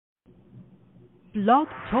Blog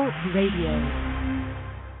Talk Radio.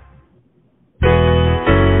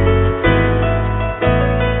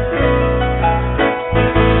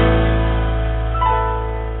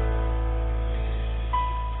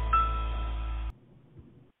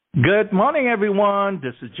 Good morning, everyone.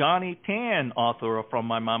 This is Johnny Tan, author of From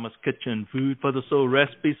My Mama's Kitchen, Food for the Soul,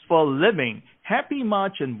 Recipes for Living. Happy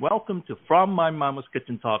March and welcome to From My Mama's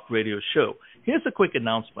Kitchen Talk radio show. Here's a quick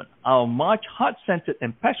announcement. Our March heart-centered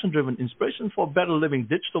and passion-driven Inspiration for Better Living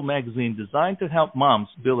digital magazine designed to help moms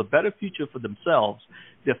build a better future for themselves,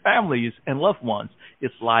 their families, and loved ones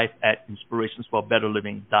is live at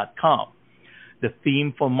inspirationsforbetterliving.com. The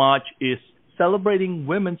theme for March is Celebrating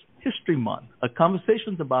Women's History Month, a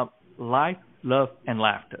conversation about life, love, and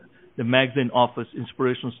laughter. The magazine offers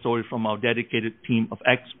inspirational stories from our dedicated team of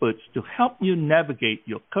experts to help you navigate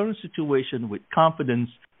your current situation with confidence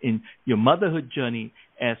in your motherhood journey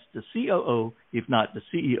as the COO, if not the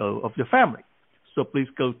CEO of your family. So please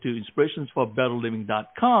go to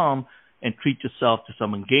inspirationsforbetterliving.com and treat yourself to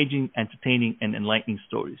some engaging, entertaining, and enlightening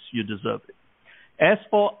stories. You deserve it. As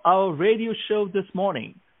for our radio show this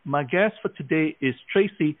morning, my guest for today is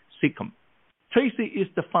Tracy Secombe. Tracy is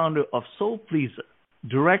the founder of Soul Pleaser,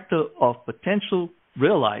 director of Potential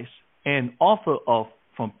Realize, and author of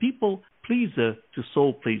From People Pleaser to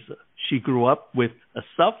Soul Pleaser. She grew up with a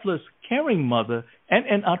selfless, caring mother and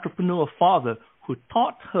an entrepreneurial father who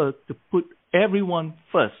taught her to put everyone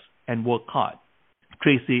first and work hard.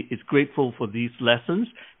 Tracy is grateful for these lessons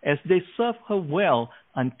as they served her well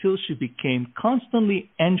until she became constantly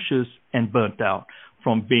anxious and burnt out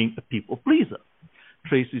from being a people pleaser.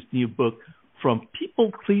 Tracy's new book, From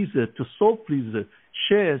People Pleaser to Soul Pleaser,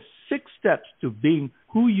 shares 6 steps to being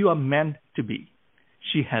who you are meant to be.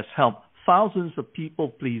 She has helped thousands of people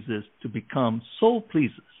pleasers to become soul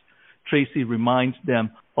pleasers. Tracy reminds them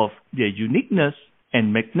of their uniqueness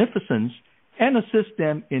and magnificence and assists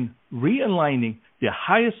them in realigning their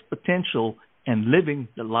highest potential and living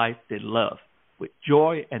the life they love with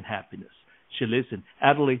joy and happiness. She lives in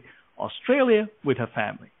Adelaide, Australia with her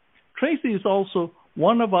family. Tracy is also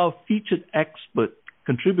one of our featured expert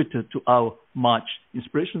contributor to our March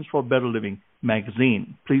Inspirations for Better Living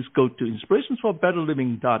magazine. Please go to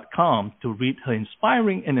inspirationsforbetterliving.com to read her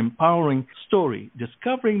inspiring and empowering story,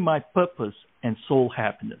 Discovering My Purpose and Soul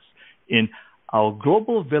Happiness, in our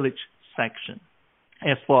Global Village section.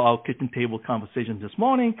 As for our kitchen table conversation this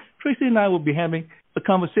morning, Tracy and I will be having a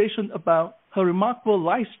conversation about her remarkable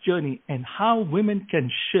life's journey and how women can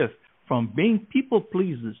shift from being people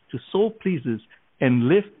pleasers to soul pleasers and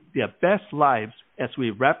live their best lives as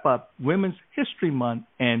we wrap up Women's History Month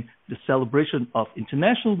and the celebration of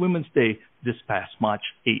International Women's Day this past March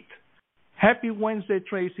 8th. Happy Wednesday,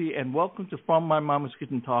 Tracy, and welcome to From My Mama's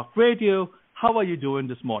Kitchen Talk Radio. How are you doing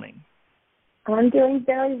this morning? I'm doing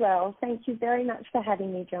very well. Thank you very much for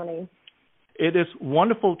having me, Johnny. It is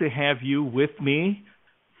wonderful to have you with me.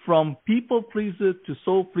 From People Pleaser to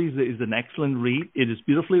Soul Pleaser is an excellent read. It is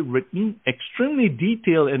beautifully written, extremely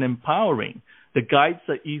detailed and empowering. The guides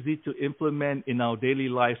are easy to implement in our daily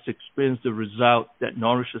lives to experience the result that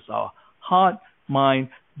nourishes our heart, mind,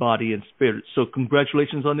 body, and spirit. So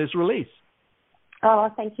congratulations on this release. Oh,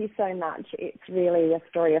 thank you so much. It's really a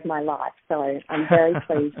story of my life, so I'm very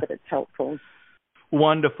pleased that it's helpful.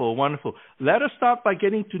 Wonderful, wonderful. Let us start by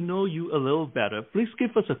getting to know you a little better. Please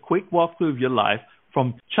give us a quick walkthrough of your life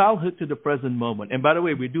from childhood to the present moment. And by the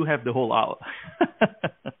way, we do have the whole hour.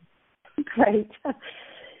 Great.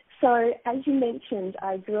 So, as you mentioned,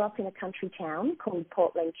 I grew up in a country town called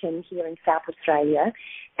Port Lincoln here in South Australia,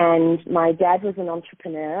 and my dad was an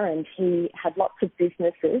entrepreneur, and he had lots of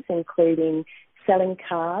businesses, including selling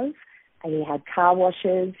cars. He had car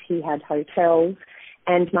washes, he had hotels,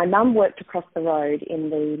 and my mum worked across the road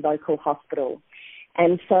in the local hospital.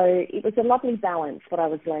 And so it was a lovely balance, what I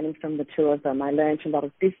was learning from the two of them. I learned a lot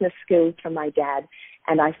of business skills from my dad,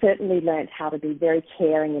 and I certainly learned how to be very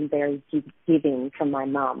caring and very giving from my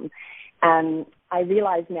mum. I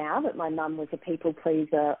realise now that my mum was a people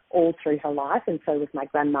pleaser all through her life, and so was my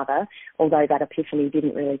grandmother, although that epiphany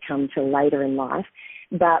didn't really come till later in life.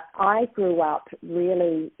 But I grew up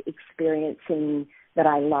really experiencing that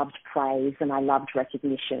I loved praise and I loved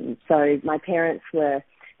recognition. So my parents were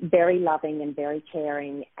very loving and very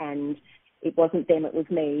caring, and it wasn't them, it was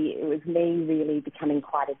me. It was me really becoming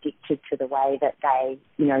quite addicted to the way that they,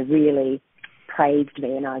 really praised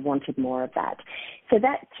me, and I wanted more of that. So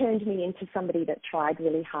that turned me into somebody that tried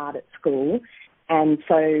really hard at school, and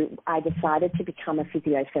so I decided to become a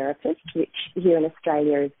physiotherapist, which here in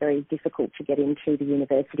Australia is very difficult to get into the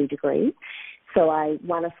university degree. So I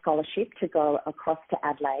won a scholarship to go across to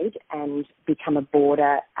Adelaide and become a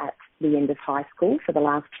boarder at the end of high school for the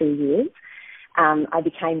last 2 years. I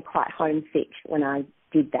became quite homesick when I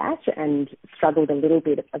did that and struggled a little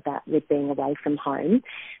bit with being away from home,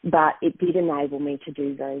 but it did enable me to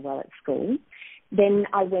do very well at school. Then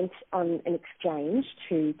I went on an exchange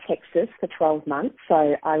to Texas for 12 months.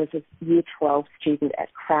 So I was a Year 12 student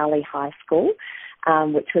at Crowley High School,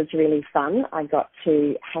 which was really fun. I got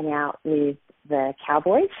to hang out with the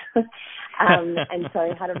Cowboys, and so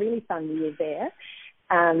I had a really fun year there.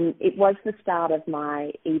 It was the start of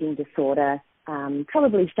my eating disorder.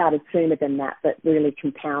 Probably started sooner than that, but really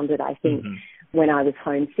compounded, I think, when I was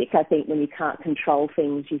homesick. I think when you can't control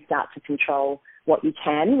things, you start to control what you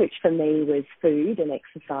can, which for me was food and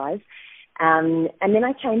exercise. And then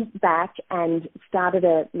I came back and started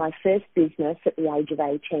my first business at the age of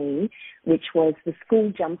 18, which was the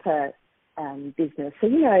school jumper business. So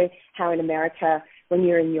you know how in America, when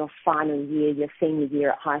you're in your final year, your senior year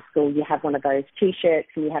at high school, you have one of those T-shirts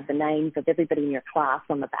and you have the names of everybody in your class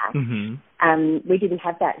on the back. We didn't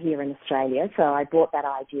have that here in Australia, so I brought that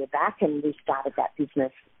idea back and we started that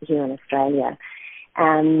business here in Australia.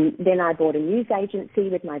 Then I bought a news agency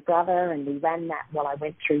with my brother and we ran that while I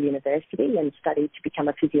went through university and studied to become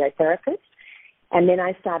a physiotherapist. And then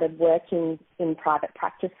I started working in private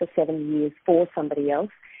practice for 7 years for somebody else.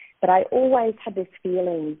 But I always had this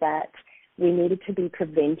feeling that we needed to be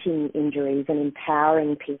preventing injuries and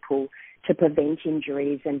empowering people to prevent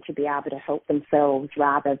injuries and to be able to help themselves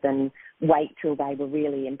rather than wait till they were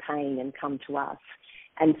really in pain and come to us.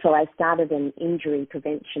 And so I started an injury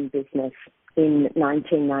prevention business in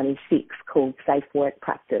 1996 called Safe Work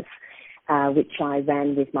Practice, which I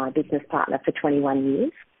ran with my business partner for 21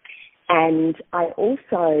 years. And I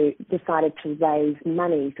also decided to raise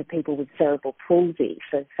money for people with cerebral palsy.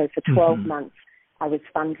 So for 12 months, I was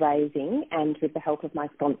fundraising and with the help of my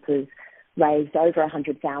sponsors, raised over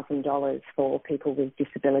 $100,000 for people with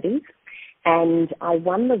disabilities. And I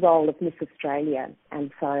won the role of Miss Australia.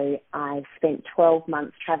 And so I spent 12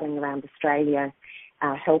 months travelling around Australia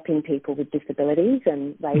helping people with disabilities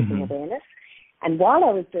and raising awareness. And while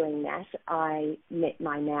I was doing that, I met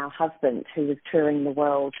my now husband, who was touring the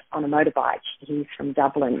world on a motorbike. He's from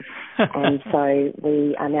Dublin. And so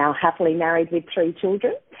we are now happily married with 3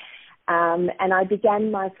 children. And I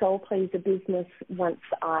began my Soul Pleaser business once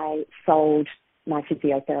I sold my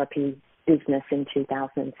physiotherapy business in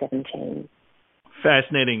 2017.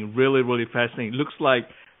 Fascinating, really, really fascinating. Looks like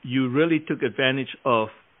you really took advantage of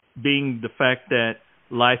being the fact that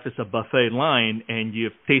life is a buffet line and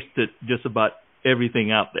you've tasted just about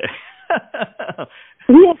everything out there.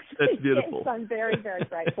 Yes. That's beautiful. Yes, I'm very, very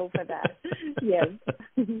grateful for that. Yes.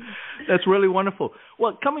 That's really wonderful.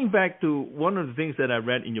 Well, coming back to one of the things that I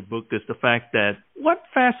read in your book is the fact that what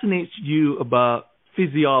fascinates you about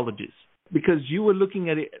physiologists? Because you were looking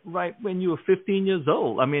at it right when you were 15 years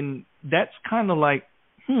old. I mean, that's kind of like,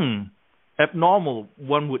 abnormal,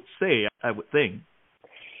 one would say, I would think.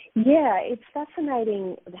 Yeah, it's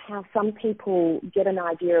fascinating how some people get an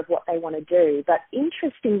idea of what they want to do. But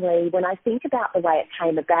interestingly, when I think about the way it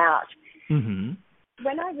came about,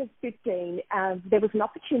 when I was 15, there was an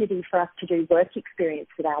opportunity for us to do work experience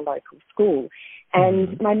at our local school.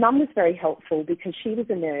 And my mum was very helpful because she was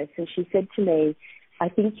a nurse and she said to me, I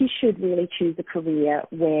think you should really choose a career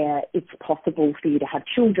where it's possible for you to have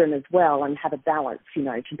children as well and have a balance, you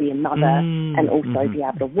know, to be a mother and also be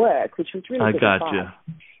able to work, which was really good advice.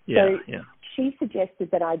 She suggested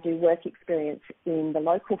that I do work experience in the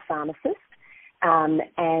local pharmacist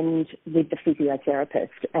and with the physiotherapist.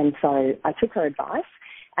 And so I took her advice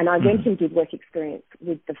and I went and did work experience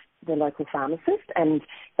with the local pharmacist, and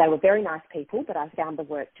they were very nice people, but I found the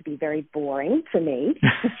work to be very boring for me.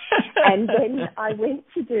 And then I went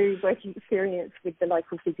to do work experience with the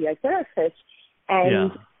local physiotherapist,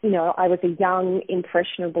 and, you know, I was a young,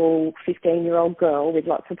 impressionable 15-year-old girl with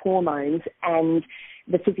lots of hormones, and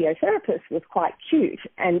the physiotherapist was quite cute.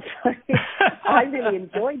 And so I really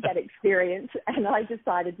enjoyed that experience, and I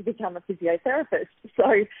decided to become a physiotherapist. So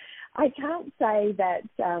I can't say that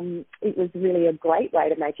it was really a great way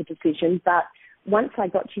to make a decision, but once I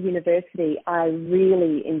got to university, I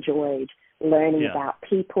really enjoyed learning about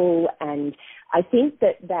people, and I think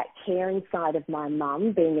that caring side of my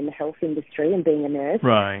mum, being in the health industry and being a nurse,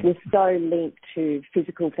 was so linked to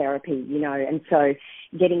physical therapy, you know, and so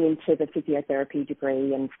getting into the physiotherapy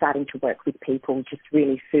degree and starting to work with people just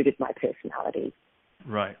really suited my personality.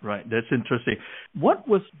 Right. That's interesting. What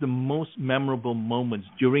was the most memorable moments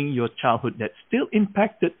during your childhood that still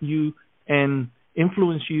impacted you and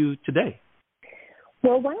influenced you today?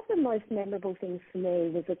 Well, one of the most memorable things for me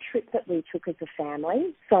was a trip that we took as a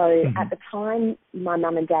family. So at the time, my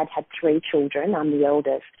mum and dad had 3 children. I'm the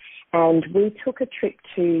eldest. And we took a trip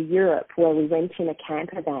to Europe where we went in a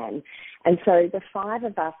camper van. And so the 5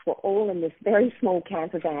 of us were all in this very small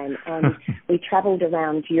camper van, and we travelled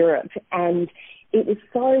around Europe. And it was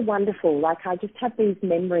so wonderful. Like, I just have these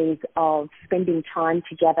memories of spending time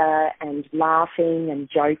together and laughing and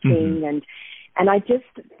joking. And I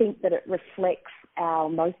just think that it reflects our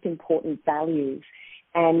most important values.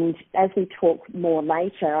 And as we talk more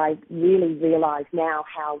later, I really realise now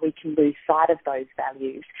how we can lose sight of those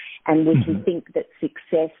values, and we can think that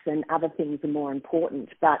success and other things are more important.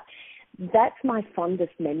 But that's my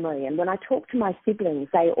fondest memory. And when I talk to my siblings,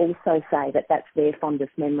 they also say that that's their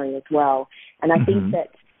fondest memory as well. And I think that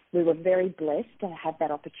we were very blessed to have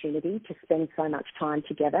that opportunity to spend so much time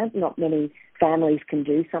together. Not many families can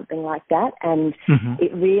do something like that. And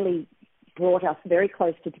it really brought us very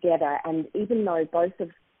close together. And even though both of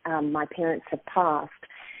my parents have passed,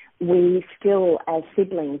 we still, as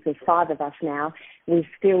siblings, there's 5 of us now, we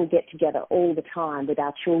still get together all the time with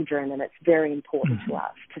our children, and it's very important to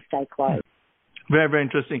us to stay close. Very, very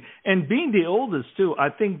interesting. And being the oldest, too, I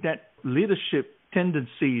think that leadership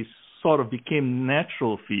tendencies sort of became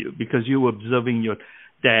natural for you because you were observing your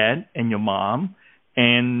dad and your mom,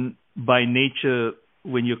 and by nature,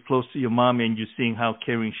 when you're close to your mom and you're seeing how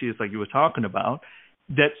caring she is, like you were talking about,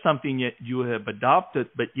 that's something that you have adopted,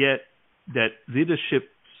 but yet that leadership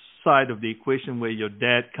side of the equation where your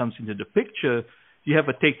dad comes into the picture, you have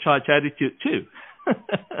a take charge attitude too.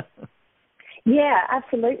 Yeah,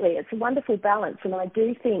 absolutely. It's a wonderful balance, and I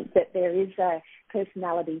do think that there is a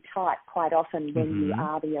personality type quite often when you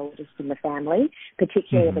are the eldest in the family,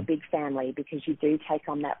 particularly of a big family, because you do take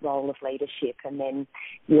on that role of leadership, and then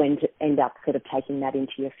you end up sort of taking that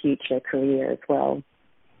into your future career as well.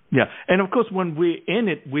 Yeah, and of course when we're in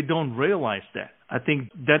it, we don't realize that. I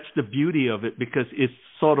think that's the beauty of it, because it's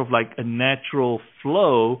sort of like a natural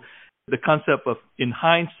flow. The concept of, in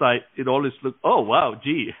hindsight, it always looks, oh, wow,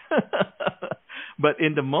 gee. But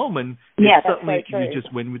in the moment, certainly so you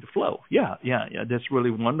just went with the flow. Yeah, that's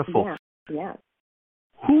really wonderful. Yeah.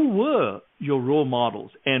 Who were your role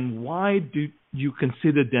models, and why do you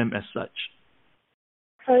consider them as such?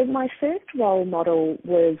 So my first role model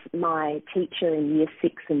was my teacher in year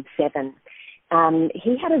 6 and 7.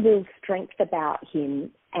 He had a real strength about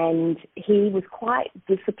him, and he was quite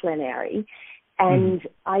disciplinary. And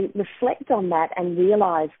I reflect on that and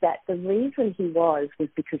realise that the reason he was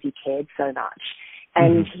because he cared so much.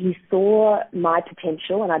 And he saw my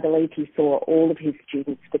potential, and I believe he saw all of his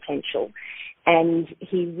students' potential. And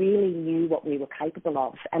he really knew what we were capable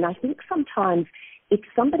of. And I think sometimes if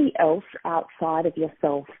somebody else outside of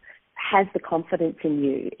yourself has the confidence in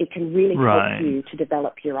you, it can really help you to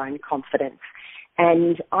develop your own confidence.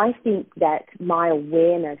 And I think that my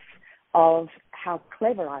awareness of how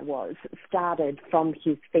clever I was started from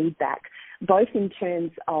his feedback, both in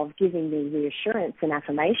terms of giving me reassurance and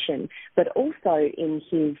affirmation, but also in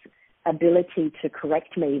his ability to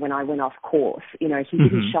correct me when I went off course. You know, he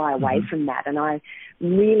didn't shy away from that, and I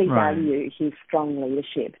really value his strong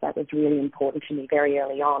leadership. That was really important to me very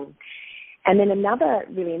early on. And then another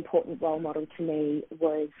really important role model to me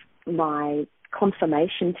was my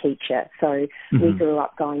confirmation teacher. So we grew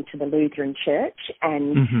up going to the Lutheran church,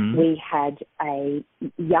 and we had a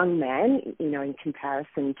young man, you know, in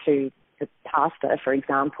comparison to the pastor, for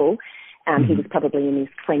example. He was probably in his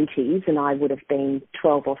 20s, and I would have been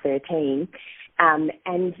 12 or 13.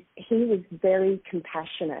 And he was very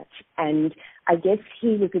compassionate, and I guess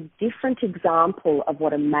he was a different example of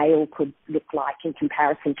what a male could look like in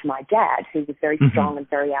comparison to my dad, who was very strong and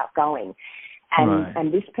very outgoing.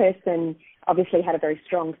 And this person obviously had a very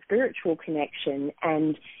strong spiritual connection,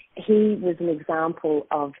 and he was an example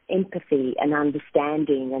of empathy and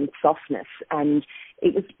understanding and softness. And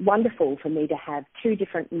it was wonderful for me to have 2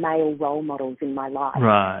 different male role models in my life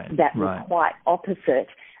that were quite opposite,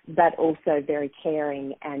 but also very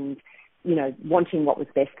caring and, you know, wanting what was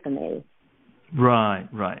best for me. Right.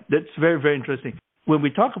 That's very, very interesting. When we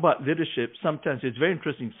talk about leadership, sometimes it's very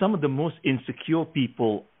interesting. Some of the most insecure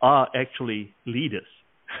people are actually leaders.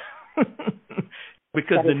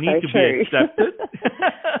 Because the need to be accepted.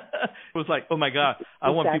 It was like, oh my God, I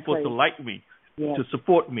want people to like me, to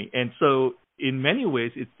support me. And so in many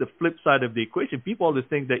ways, it's the flip side of the equation. People always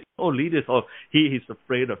think that, oh, leaders, he's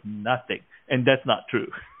afraid of nothing. And that's not true.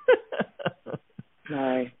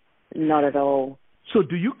 No, not at all. So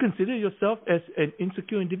do you consider yourself as an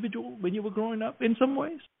insecure individual when you were growing up in some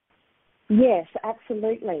ways? Yes,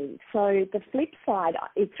 absolutely. So the flip side,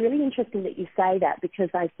 it's really interesting that you say that, because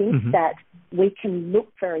I think that we can look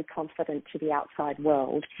very confident to the outside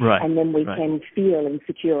world, right. and then we right. can feel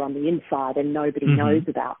insecure on the inside, and nobody knows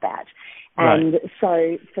about that. Right. And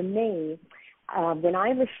so for me, when I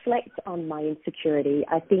reflect on my insecurity,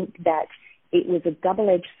 I think that it was a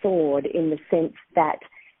double-edged sword in the sense that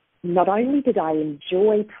not only did I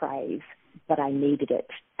enjoy praise, but I needed it.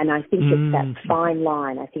 And I think it's that fine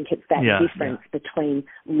line. I think it's that difference between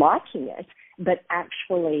liking it, but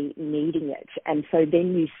actually needing it. And so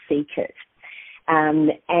then you seek it.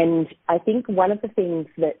 And I think one of the things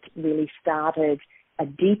that really started a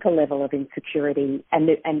deeper level of insecurity, and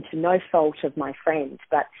to no fault of my friend,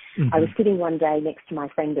 but I was sitting one day next to my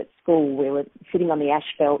friend at school. We were sitting on the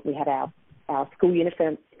asphalt. We had our school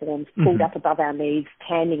uniforms pulled up above our knees,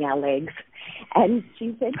 tanning our legs. And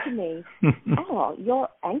she said to me, "Oh, your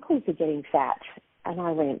ankles are getting fat." And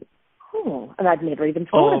I went, "Oh," and I'd never even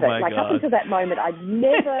thought of it. Like, up until that moment, I'd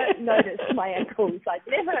never noticed my ankles. I'd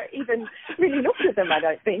never even really looked at them, I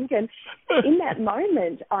don't think. And in that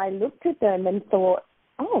moment, I looked at them and thought,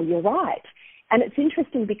 "Oh, you're right." And it's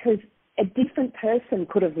interesting because a different person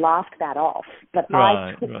could have laughed that off, but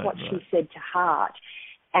I took what she said to heart.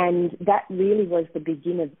 And that really was the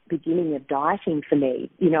beginning of dieting for me.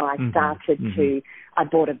 You know, I started I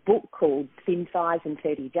bought a book called Thin Thighs in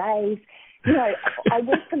 30 Days. You know, I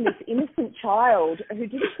went from this innocent child who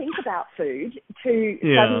didn't think about food to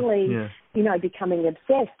suddenly, you know, becoming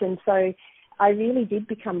obsessed. And so I really did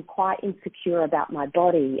become quite insecure about my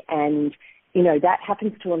body. And, you know, that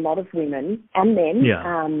happens to a lot of women and men,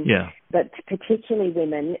 but particularly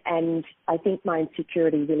women. And I think my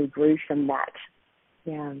insecurity really grew from that.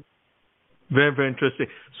 Yeah. Very, very interesting.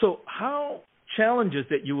 So how challenges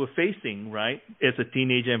that you were facing, right, as a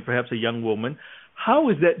teenager and perhaps a young woman, how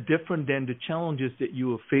is that different than the challenges that you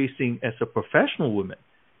were facing as a professional woman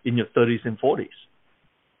in your 30s and 40s?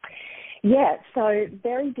 Yeah, so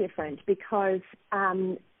very different because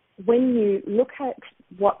when you look at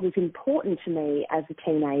what was important to me as a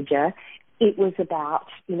teenager, it was about,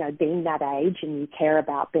 you know, being that age, and you care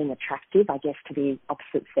about being attractive, I guess, to the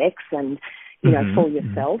opposite sex and, you know, for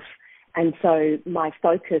yourself. And so my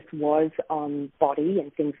focus was on body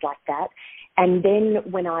and things like that. And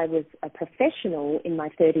then when I was a professional in my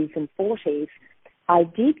 30s and 40s, I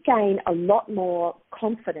did gain a lot more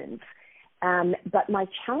confidence. But my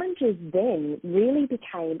challenges then really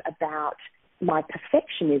became about my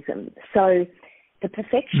perfectionism. So the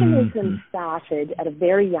perfectionism started at a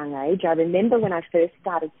very young age. I remember when I first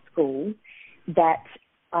started school that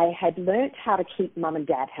I had learnt how to keep mum and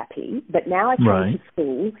dad happy, but now I came to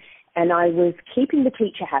school and I was keeping the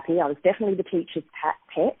teacher happy. I was definitely the teacher's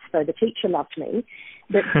pet, so the teacher loved me.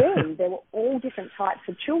 But then there were all different types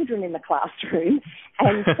of children in the classroom,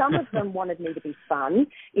 and some of them wanted me to be fun,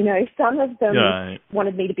 you know, some of them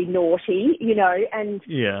wanted me to be naughty, you know, and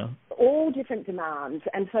all different demands.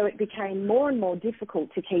 And so it became more and more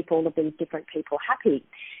difficult to keep all of these different people happy.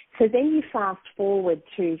 So then you fast forward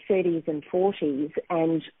to 30s and 40s,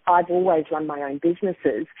 and I've always run my own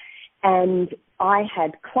businesses, and I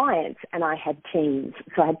had clients and I had teams.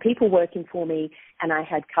 So I had people working for me and I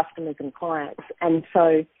had customers and clients. And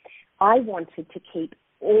so I wanted to keep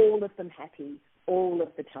all of them happy all of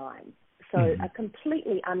the time. So a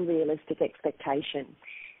completely unrealistic expectation.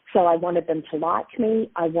 So I wanted them to like me.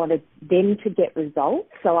 I wanted them to get results.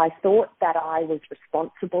 So I thought that I was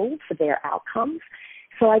responsible for their outcomes.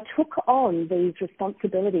 So I took on these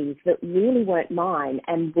responsibilities that really weren't mine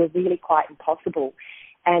and were really quite impossible.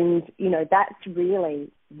 And, you know, that's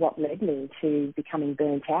really what led me to becoming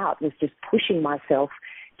burnt out, was just pushing myself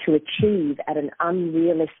to achieve at an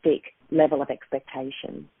unrealistic level of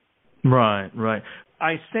expectation. Right.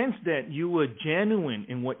 I sense that you were genuine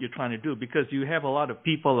in what you're trying to do, because you have a lot of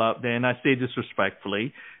people out there, and I say this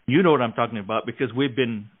respectfully, you know what I'm talking about, because we've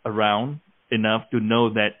been around enough to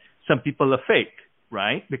know that some people are fake.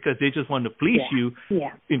 Right? Because they just want to please you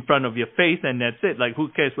in front of your face, and that's it. Like, who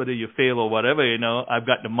cares whether you fail or whatever, you know, I've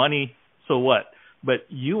got the money, so what? But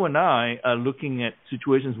you and I are looking at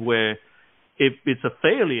situations where if it's a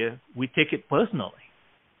failure, we take it personally.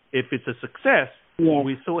 If it's a success,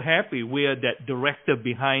 we're so happy we're that director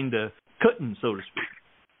behind the curtain, so to speak.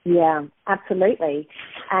 Yeah, absolutely.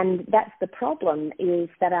 And that's the problem, is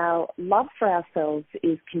that our love for ourselves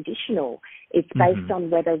is conditional. It's based on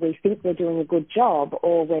whether we think we're doing a good job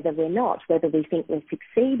or whether we're not, whether we think we're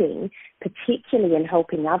succeeding, particularly in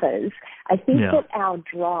helping others. I think that our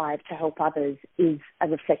drive to help others is a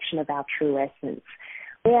reflection of our true essence.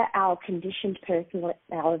 Where our conditioned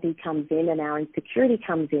personality comes in and our insecurity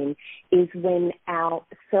comes in is when our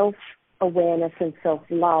self-awareness and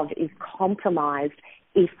self-love is compromised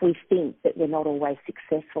if we think that we're not always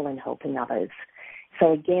successful in helping others.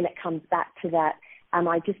 So again, it comes back to that, am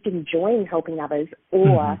I just enjoying helping others,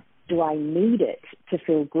 or do I need it to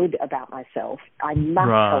feel good about myself? I must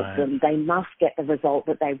help them. They must get the result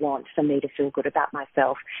that they want for me to feel good about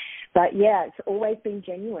myself. But yeah, it's always been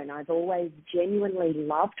genuine. I've always genuinely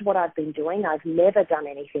loved what I've been doing. I've never done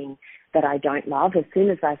anything that I don't love. As soon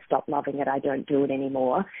as I stop loving it, I don't do it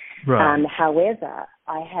anymore. However,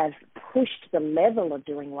 I have pushed the level of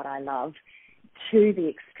doing what I love to the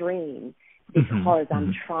extreme because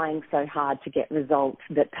I'm trying so hard to get results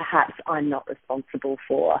that perhaps I'm not responsible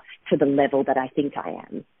for to the level that I think I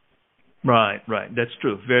am. Right. That's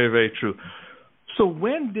true. Very, very true. So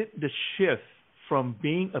when did the shift from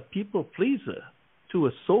being a people pleaser to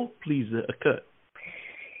a soul pleaser occur?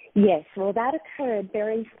 Yes, well, that occurred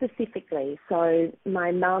very specifically. So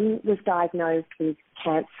my mum was diagnosed with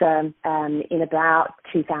cancer in about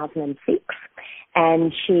 2006,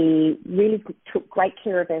 and she really took great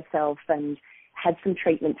care of herself and had some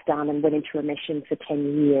treatments done and went into remission for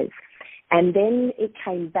 10 years. And then it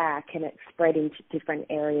came back and it spread into different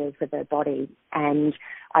areas of her body. And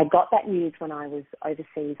I got that news when I was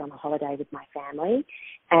overseas on a holiday with my family.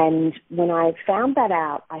 And when I found that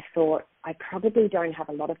out, I thought, I probably don't have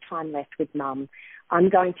a lot of time left with Mum. I'm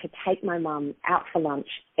going to take my mum out for lunch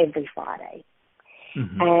every Friday.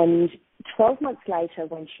 And 12 months later,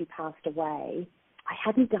 when she passed away, I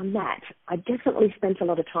hadn't done that. I definitely spent a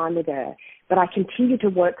lot of time with her, but I continued to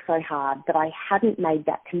work so hard that I hadn't made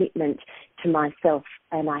that commitment to myself,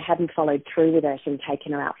 and I hadn't followed through with it and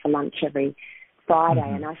taken her out for lunch every Friday.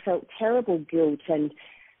 And I felt terrible guilt, and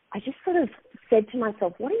I just sort of said to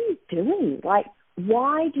myself, what are you doing? Like,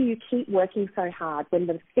 why do you keep working so hard when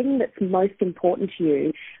the thing that's most important to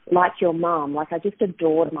you, like your mum, like I just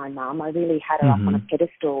adored my mum. I really had her up on a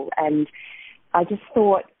pedestal, and I just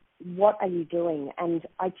thought, what are you doing? And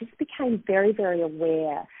I just became very, very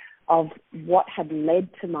aware of what had led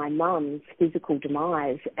to my mum's physical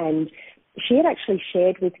demise. And she had actually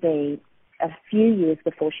shared with me a few years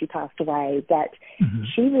before she passed away that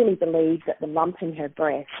she really believed that the lump in her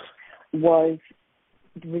breast was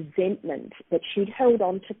resentment that she'd held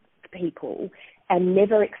on to people and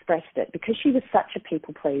never expressed it because she was such a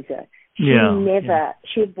people pleaser.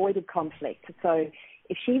 She avoided conflict. So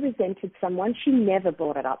if she resented someone, she never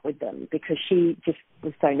brought it up with them because she just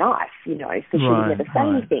was so nice, so she would never say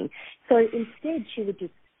anything. So instead, she would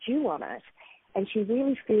just stew on it, and she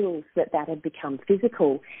really feels that had become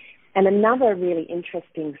physical. And another really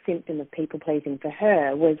interesting symptom of people-pleasing for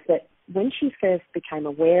her was that when she first became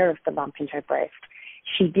aware of the lump in her breast,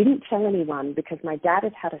 she didn't tell anyone because my dad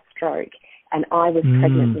had a stroke and I was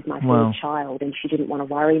pregnant with my third child, and she didn't want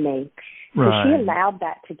to worry me. So she allowed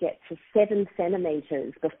that to get to 7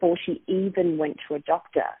 centimetres before she even went to a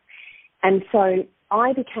doctor. And so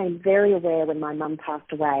I became very aware when my mum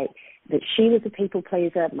passed away that she was a people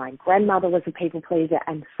pleaser, my grandmother was a people pleaser,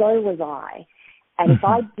 and so was I. And if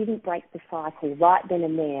I didn't break the cycle right then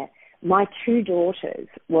and there, my 2 daughters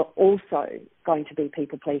were also going to be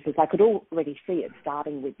people pleasers. I could already see it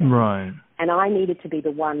starting with them. And I needed to be the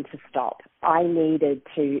one to stop. I needed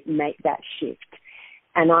to make that shift.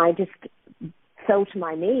 And I just fell to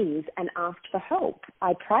my knees and asked for help.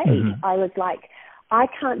 I prayed. I was like, I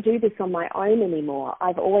can't do this on my own anymore.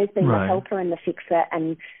 I've always been the helper and the fixer,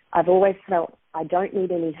 and I've always felt I don't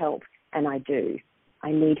need any help, and I do.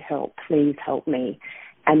 I need help. Please help me.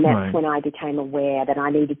 And that's when I became aware that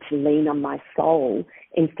I needed to lean on my soul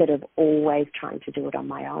instead of always trying to do it on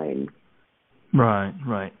my own.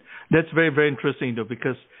 Right. That's very, very interesting, though,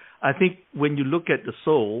 because I think when you look at the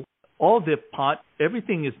soul, all their part,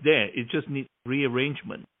 everything is there. It just needs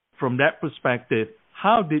rearrangement. From that perspective,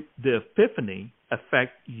 how did the epiphany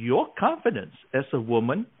affect your confidence as a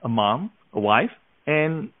woman, a mom, a wife,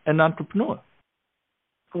 and an entrepreneur?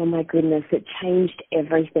 Oh, my goodness, it changed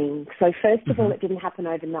everything. So first of all, it didn't happen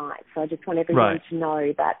overnight. So I just want everyone to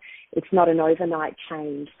know that it's not an overnight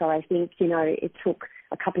change. So I think, it took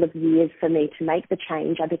a couple of years for me to make the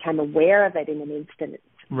change. I became aware of it in an instant.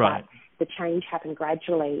 But the change happened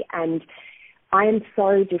gradually. And I am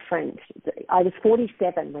so different. I was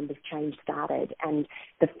 47 when this change started. And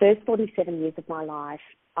the first 47 years of my life,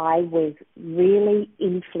 I was really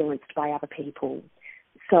influenced by other people.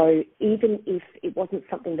 So even if it wasn't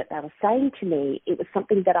something that they were saying to me, it was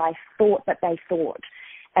something that I thought that they thought.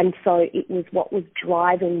 And so it was what was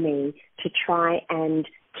driving me to try and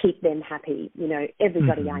keep them happy.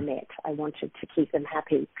 Everybody I met, I wanted to keep them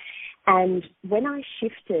happy. And when I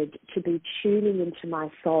shifted to be tuning into my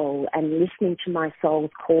soul and listening to my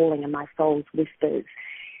soul's calling and my soul's whispers,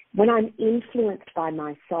 when I'm influenced by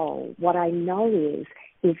my soul, what I know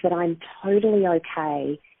is that I'm totally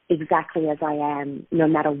okay exactly as I am, no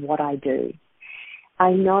matter what I do.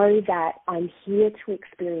 I know that I'm here to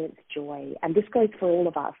experience joy, and this goes for all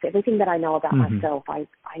of us. Everything that I know about myself, I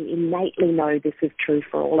innately know this is true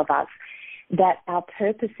for all of us, that our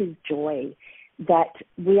purpose is joy, that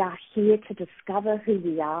we are here to discover who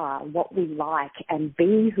we are, what we like, and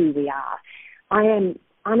be who we are. I am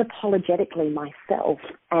unapologetically myself,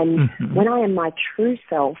 and when I am my true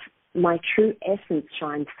self, my true essence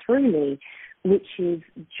shines through me, which is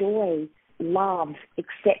joy, love,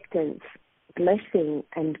 acceptance, blessing,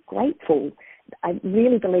 and grateful. I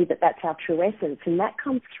really believe that that's our true essence, and that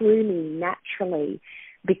comes through me naturally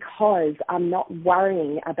because I'm not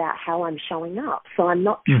worrying about how I'm showing up. So I'm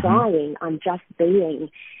not trying, I'm just being.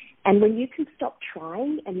 And when you can stop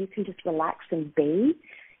trying and you can just relax and be,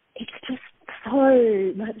 it's just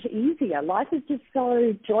so much easier. Life is just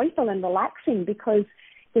so joyful and relaxing because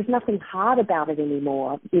there's nothing hard about it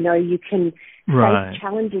anymore. You know, you can face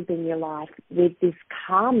challenges in your life with this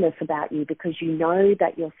calmness about you because you know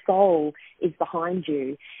that your soul is behind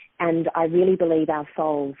you. And I really believe our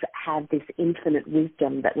souls have this infinite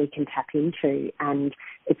wisdom that we can tap into. And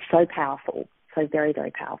it's so powerful, so very,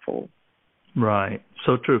 very powerful. Right.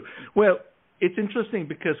 So true. Well, it's interesting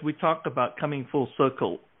because we talked about coming full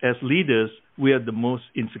circle. As leaders, we are the most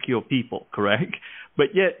insecure people, correct? But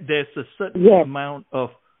yet there's a certain amount of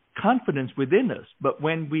confidence within us. But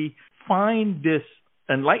when we find this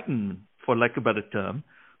enlightenment, for lack of a better term,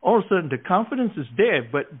 all of a sudden the confidence is there,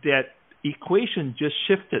 but that equation just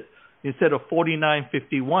shifted. Instead of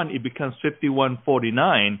 49-51, it becomes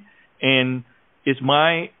 51-49. And it's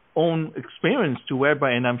my own experience to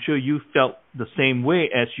whereby, and I'm sure you felt the same way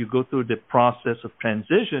as you go through the process of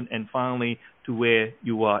transition and finally to where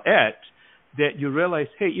you are at, that you realize,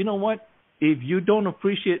 hey, you know what? If you don't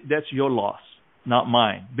appreciate, that's your loss, not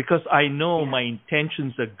mine. Because I know my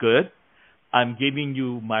intentions are good. I'm giving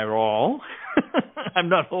you my all. I'm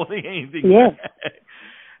not holding anything back.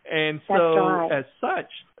 And so as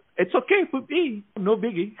such, it's okay for me. No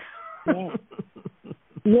biggie.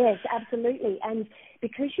 Yes, absolutely. And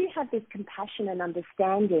because you have this compassion and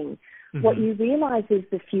understanding, what you realize is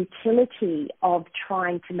the futility of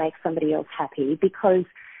trying to make somebody else happy because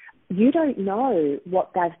you don't know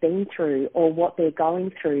what they've been through or what they're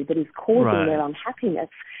going through that is causing their unhappiness.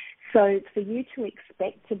 So for you to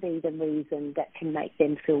expect to be the reason that can make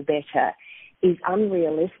them feel better is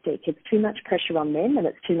unrealistic. It's too much pressure on them and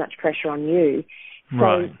it's too much pressure on you.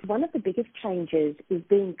 So one of the biggest changes is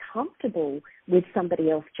being comfortable with somebody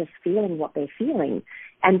else just feeling what they're feeling.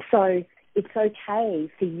 And so it's okay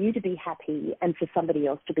for you to be happy and for somebody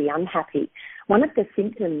else to be unhappy. One of the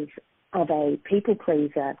symptoms of a people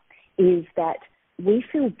pleaser is that we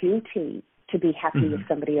feel guilty to be happy if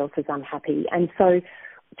somebody else is unhappy. And so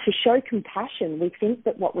to show compassion, we think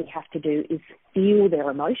that what we have to do is feel their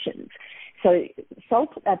emotions. So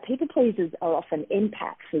people pleasers are often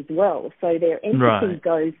empaths as well. So their empathy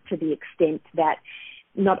goes to the extent that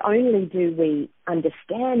not only do we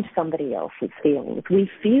understand somebody else's feelings, we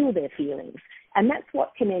feel their feelings. And that's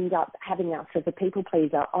what can end up having us as a people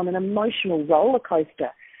pleaser on an emotional roller coaster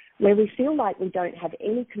where we feel like we don't have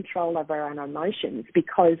any control over our own emotions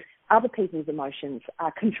because other people's emotions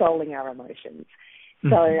are controlling our emotions.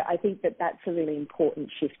 So I think that that's a really important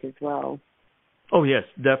shift as well. Oh, yes,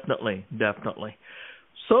 definitely.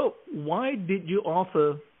 So why did you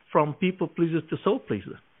offer from people pleaser to soul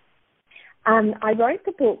pleaser? I wrote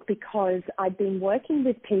the book because I'd been working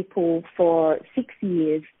with people for 6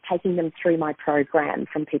 years, taking them through my program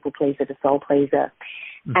from people pleaser to soul pleaser.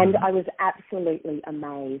 And I was absolutely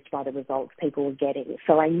amazed by the results people were getting.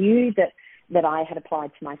 So I knew that I had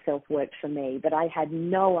applied to myself worked for me, but I had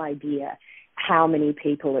no idea how many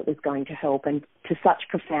people it was going to help and to such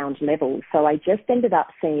profound levels. So I just ended up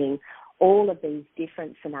seeing all of these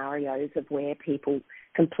different scenarios of where people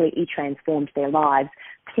completely transformed their lives.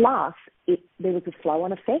 Plus, there was a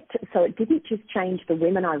flow-on effect. So it didn't just change the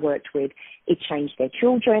women I worked with. It changed their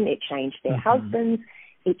children. It changed their husbands.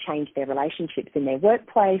 It changed their relationships in their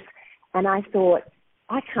workplace. And I thought,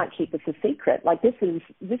 I can't keep this a secret. Like this is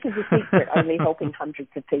a secret only helping hundreds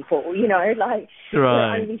of people, you know, like there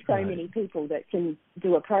are only so many people that can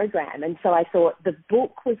do a program. And so I thought the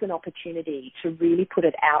book was an opportunity to really put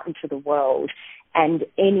it out into the world and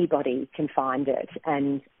anybody can find it.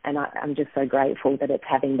 And I'm just so grateful that it's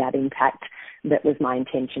having that impact that was my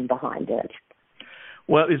intention behind it.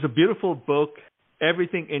 Well, it's a beautiful book.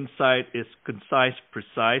 Everything inside is concise,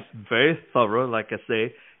 precise, very thorough, like I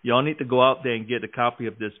say. You all need to go out there and get a copy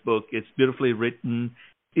of this book. It's beautifully written.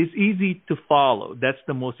 It's easy to follow. That's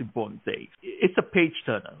the most important thing. It's a page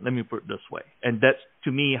turner, let me put it this way. And that's,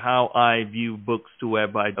 to me, how I view books to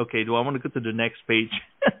whereby, okay, do I want to go to the next page?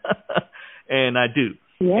 And I do.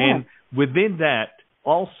 Yeah. And within that,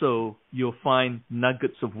 Also, you'll find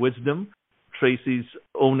nuggets of wisdom, Tracy's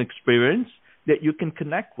own experience that you can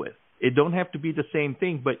connect with. It don't have to be the same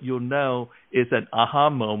thing, but you'll know it's an aha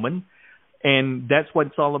moment, and that's what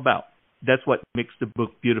it's all about. That's what makes the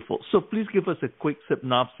book beautiful. So please give us a quick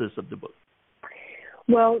synopsis of the book.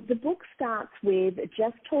 Well, the book starts with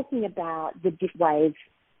just talking about the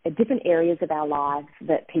different areas of our lives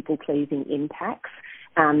that people-pleasing impacts,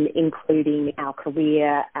 including our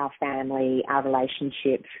career, our family, our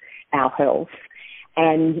relationships, our health.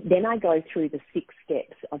 And then I go through the 6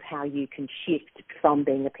 steps of how you can shift from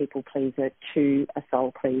being a people pleaser to a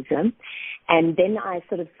soul pleaser. And then I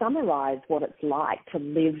sort of summarize what it's like to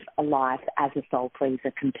live a life as a soul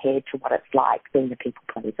pleaser compared to what it's like being a people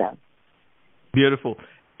pleaser. Beautiful.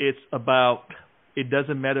 It's about, it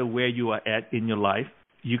doesn't matter where you are at in your life.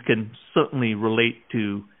 You can certainly relate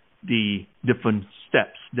to the different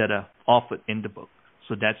steps that are offered in the book.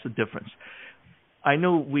 So that's the difference. I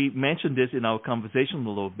know we mentioned this in our conversation a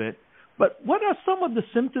little bit, but what are some of the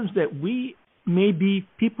symptoms that we may be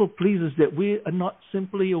people pleasers that we are not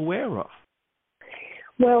simply aware of?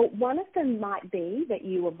 Well, one of them might be that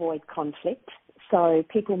you avoid conflict. So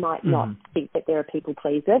people might not think that they're a people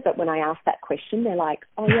pleaser, but when I ask that question, they're like,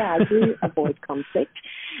 oh, yeah, I do avoid conflict.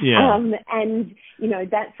 Yeah. And, you know,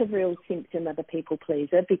 that's a real symptom of a people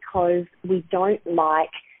pleaser because we don't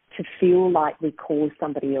like to feel like we cause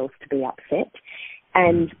somebody else to be upset.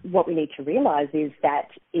 And what we need to realize is that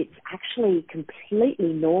it's actually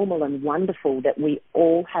completely normal and wonderful that we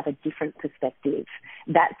all have a different perspective.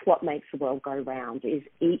 That's what makes the world go round, is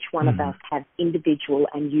each one of us have individual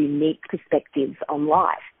and unique perspectives on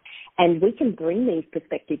life. And we can bring these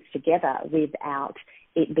perspectives together without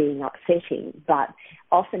it being upsetting. But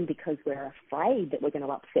often because we're afraid that we're going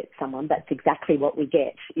to upset someone, that's exactly what we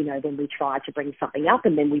get, you know, when we try to bring something up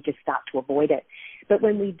and then we just start to avoid it. But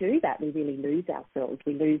when we do that, we really lose ourselves.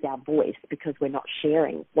 We lose our voice because we're not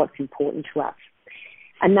sharing what's important to us.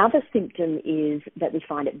 Another symptom is that we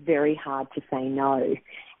find it very hard to say no.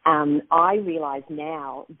 I realise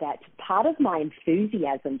now that part of my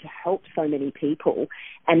enthusiasm to help so many people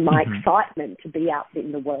and my excitement to be out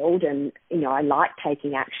in the world, and, you know, I like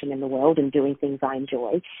taking action in the world and doing things I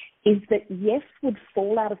enjoy, is that yes would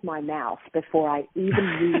fall out of my mouth before I even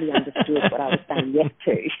really understood what I was saying yes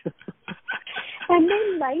to. And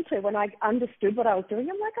then later, when I understood what I was doing,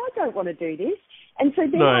 I'm like, I don't want to do this. And so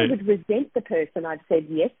then I would resent the person I'd said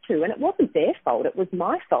yes to, and it wasn't their fault. It was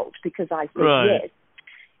my fault because I said yes.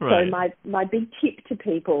 Right. So my big tip to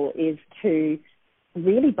people is to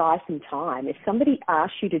really buy some time. If somebody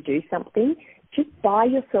asks you to do something, just buy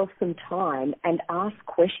yourself some time and ask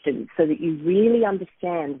questions so that you really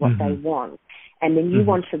understand what they want. And then you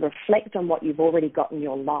want to reflect on what you've already got in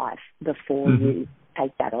your life before you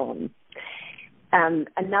take that on.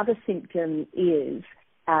 Another symptom is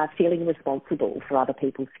feeling responsible for other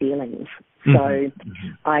people's feelings. So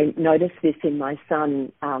I noticed this in my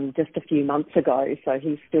son just a few months ago, so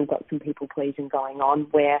he's still got some people-pleasing going on,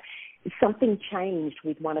 where something changed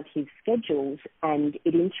with one of his schedules and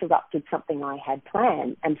it interrupted something I had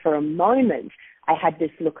planned. And for a moment, I had this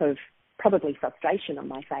look of probably frustration on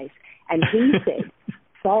my face. And he said,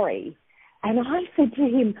 sorry. And I said to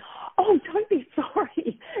him, oh, don't be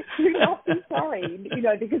sorry. Do not be sorry, you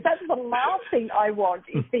know, because that's the last thing I want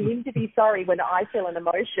is for him to be sorry when I feel an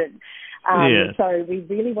emotion. So we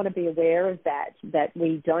really want to be aware of that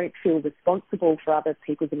we don't feel responsible for other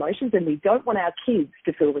people's emotions, and we don't want our kids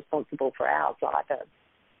to feel responsible for ours either.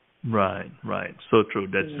 Right. So true.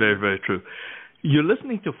 That's very, very true. You're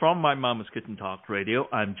listening to From My Mama's Kitchen Talk Radio.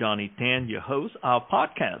 I'm Johnny Tan, your host. Our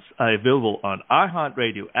podcasts are available on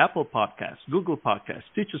iHeartRadio, Apple Podcasts, Google Podcasts,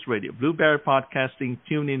 Stitcher Radio, Blueberry Podcasting,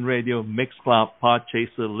 TuneIn Radio, Mixcloud,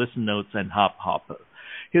 Podchaser, Listen Notes, and Hopper.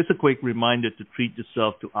 Here's a quick reminder to treat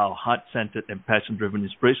yourself to our heart-centered and passion-driven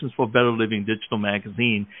Inspirations for Better Living digital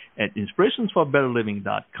magazine at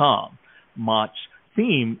inspirationsforbetterliving.com. March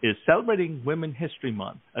theme is Celebrating Women History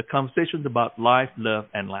Month, a conversation about life, love,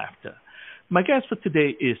 and laughter. My guest for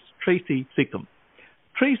today is Tracy Secombe.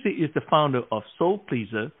 Tracy is the founder of Soul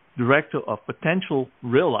Pleaser, director of Potential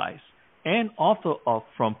Realize, and author of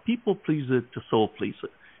From People Pleaser to Soul Pleaser.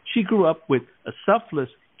 She grew up with a selfless,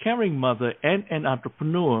 caring mother and an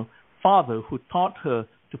entrepreneur father who taught her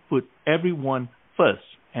to put everyone first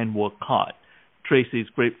and work hard. Tracy is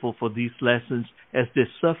grateful for these lessons as they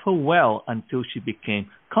served her well until she became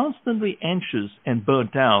constantly anxious and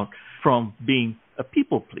burnt out from being a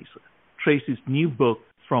people pleaser. Tracy's new book,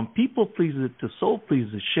 From People Pleaser to Soul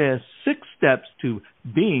Pleaser, shares 6 steps to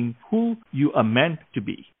being who you are meant to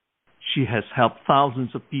be. She has helped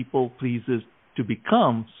thousands of people pleasers to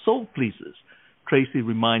become soul pleasers. Tracy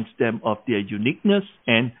reminds them of their uniqueness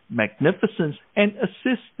and magnificence and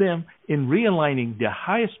assists them in realigning their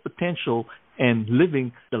highest potential and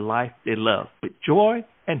living the life they love with joy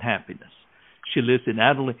and happiness. She lives in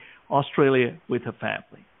Adelaide, Australia with her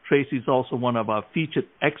family. Tracy is also one of our featured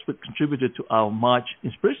expert contributors to our March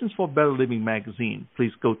Inspirations for Better Living magazine.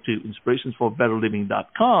 Please go to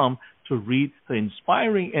inspirationsforbetterliving.com to read her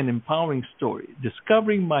inspiring and empowering story,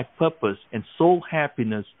 Discovering My Purpose and Soul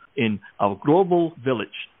Happiness in our Global Village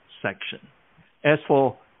section. As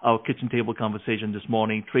for our kitchen table conversation this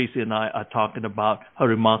morning, Tracy and I are talking about her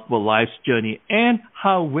remarkable life's journey and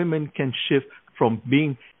how women can shift from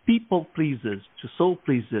being people pleasers to soul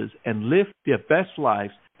pleasers and live their best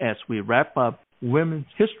lives as we wrap up Women's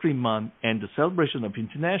History Month and the celebration of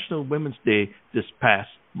International Women's Day this past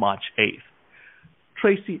March 8th.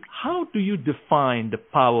 Tracy, how do you define the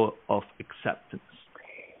power of acceptance?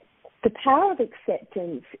 The power of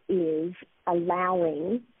acceptance is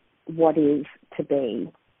allowing what is to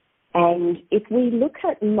be. And if we look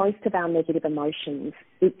at most of our negative emotions,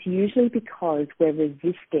 it's usually because we're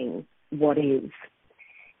resisting what is.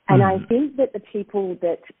 And I think that the people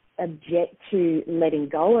that object to letting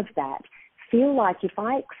go of that feel like if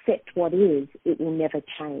I accept what is, it will never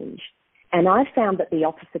change. And I found that the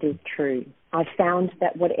opposite is true. I found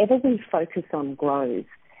that whatever we focus on grows.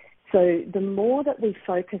 So the more that we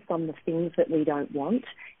focus on the things that we don't want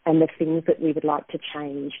and the things that we would like to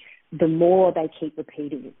change, the more they keep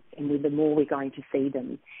repeating and the more we're going to see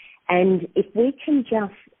them. And if we can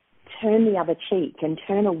just turn the other cheek and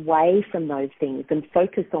turn away from those things and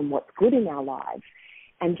focus on what's good in our lives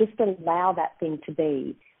and just allow that thing to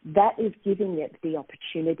be, that is giving it the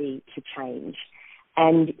opportunity to change.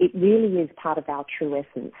 And it really is part of our true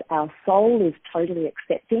essence. Our soul is totally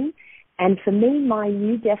accepting. And for me, my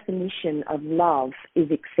new definition of love is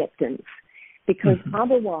acceptance, because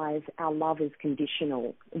otherwise our love is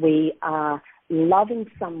conditional. We are loving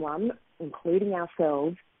someone, including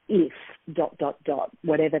ourselves, if ...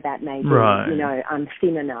 whatever that may be. Right. You know, I'm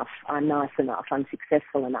thin enough, I'm nice enough, I'm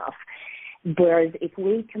successful enough. Whereas if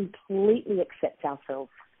we completely accept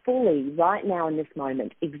ourselves fully right now in this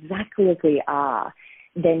moment, exactly as we are,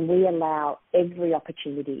 then we allow every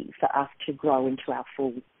opportunity for us to grow into our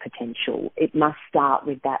full potential. It must start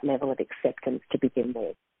with that level of acceptance to begin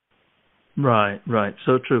with. Right.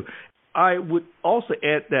 So true. I would also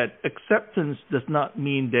add that acceptance does not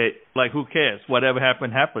mean that, like, who cares? Whatever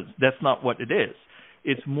happens, happens. That's not what it is.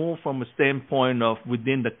 It's more from a standpoint of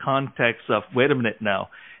within the context of, wait a minute now,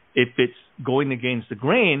 if it's going against the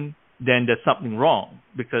grain, then there's something wrong,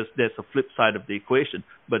 because there's a flip side of the equation.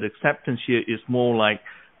 But acceptance here is more like,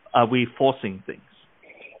 are we forcing things?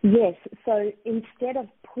 Yes. So instead of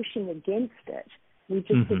pushing against it, we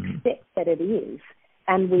just accept that it is,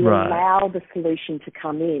 and we allow the solution to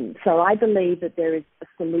come in. So I believe that there is a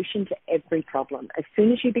solution to every problem. As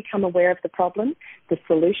soon as you become aware of the problem, the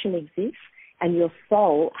solution exists, and your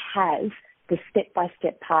soul has the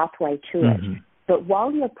step-by-step pathway to it. But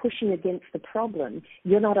while you're pushing against the problem,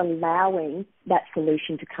 you're not allowing that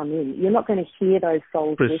solution to come in. You're not going to hear those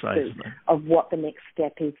soul whispers of what the next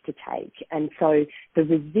step is to take. And so the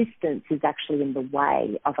resistance is actually in the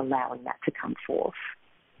way of allowing that to come forth.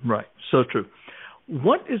 Right. So true.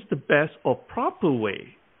 What is the best or proper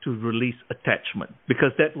way to release attachment?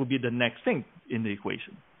 Because that will be the next thing in the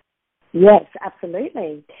equation. Yes,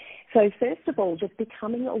 absolutely. So first of all, just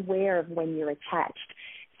becoming aware of when you're attached.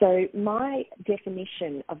 So my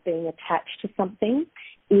definition of being attached to something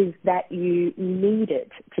is that you need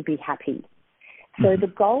it to be happy. So the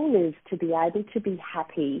goal is to be able to be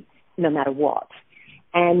happy no matter what.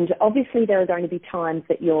 And obviously there are going to be times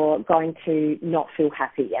that you're going to not feel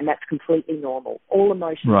happy, and that's completely normal. All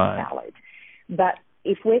emotions are valid. But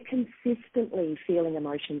if we're consistently feeling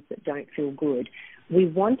emotions that don't feel good, we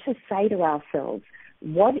want to say to ourselves,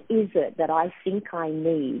 what is it that I think I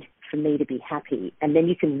need for me to be happy? And then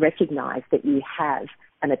you can recognize that you have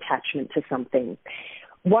an attachment to something.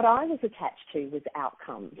 What I was attached to was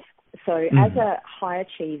outcomes. So as a high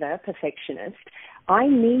achiever, perfectionist, I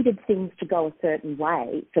needed things to go a certain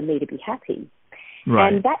way for me to be happy.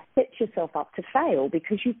 And that sets yourself up to fail,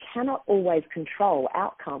 because you cannot always control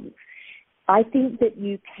outcomes. I think that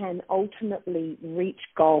you can ultimately reach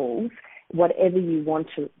goals, whatever you want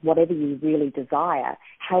to, whatever you really desire.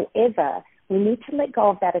 However, we need to let go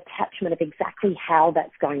of that attachment of exactly how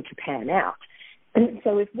that's going to pan out. And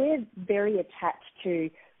so if we're very attached to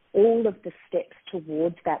all of the steps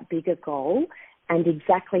towards that bigger goal and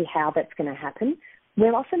exactly how that's going to happen,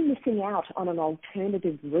 we're often missing out on an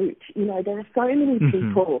alternative route. You know, there are so many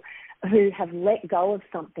people who have let go of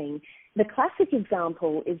something. The classic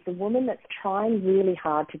example is the woman that's trying really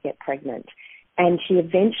hard to get pregnant. And she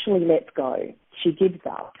eventually lets go. She gives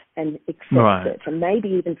up and accepts it, and maybe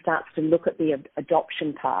even starts to look at the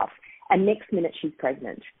adoption path. And next minute she's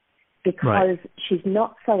pregnant because she's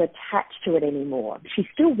not so attached to it anymore. She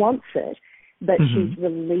still wants it, but she's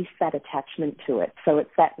released that attachment to it. So it's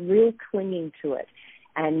that real clinging to it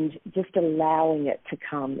and just allowing it to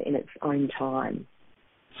come in its own time.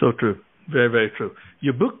 So true. Very, very true.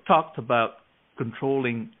 Your book talked about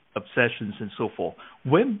controlling obsessions and so forth.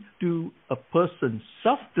 When do a person's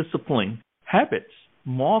self-discipline habits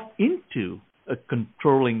morph into a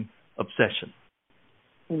controlling obsession?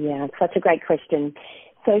 Yeah, it's such a great question.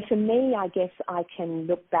 So for me, I guess I can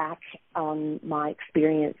look back on my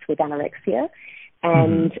experience with anorexia,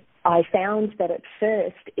 and I found that at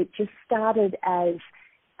first it just started as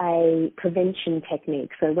a prevention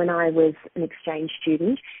technique. So when I was an exchange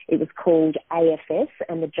student, it was called AFS,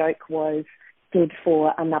 and the joke was stood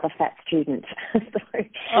for another fat student. The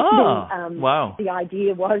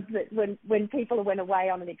idea was that when people went away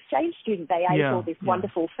on an exchange student, they ate all this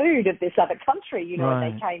wonderful food of this other country, and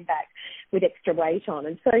they came back with extra weight on.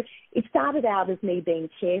 And so it started out as me being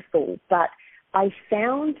careful, but I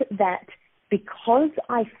found that because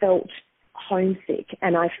I felt homesick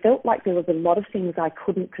and I felt like there was a lot of things I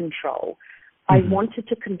couldn't control, I wanted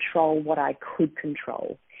to control what I could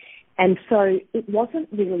control. And so it wasn't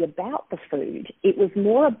really about the food. It was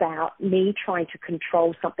more about me trying to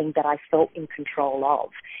control something that I felt in control of.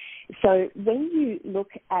 So when you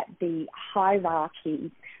look at the hierarchy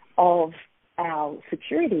of our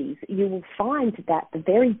securities, you will find that the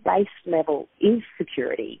very base level is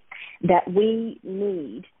security, that we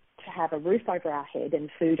need to have a roof over our head and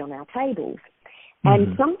food on our tables.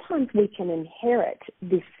 And sometimes we can inherit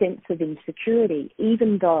this sense of insecurity,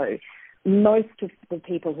 even though most of the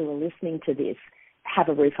people who are listening to this have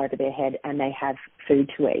a roof over their head and they have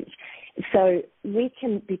food to eat. So we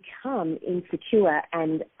can become insecure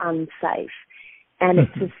and unsafe. And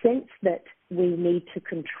it's a sense that we need to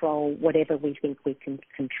control whatever we think we can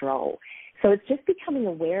control. So it's just becoming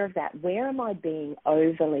aware of that. Where am I being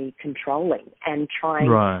overly controlling and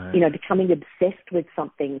trying, becoming obsessed with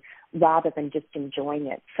something rather than just enjoying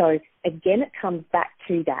it? So again, it comes back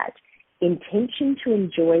to that intention to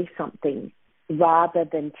enjoy something rather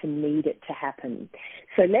than to need it to happen.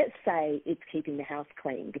 So let's say it's keeping the house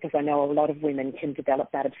clean, because I know a lot of women can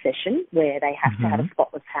develop that obsession where they have to have a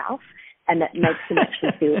spotless house, and that makes them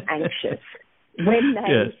actually feel anxious. When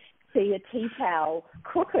they see a tea towel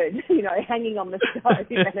crooked, hanging on the stove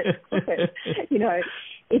and it's crooked,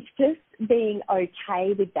 it's just being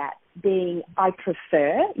okay with that, I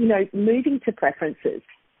prefer, moving to preferences.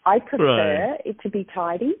 I prefer it to be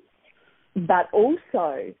tidy, but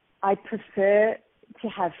also I prefer to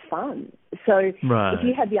have fun. So if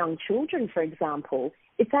you have young children, for example,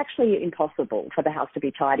 it's actually impossible for the house to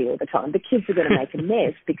be tidy all the time. The kids are going to make a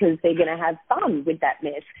mess because they're going to have fun with that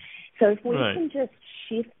mess. So if we can just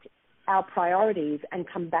shift our priorities and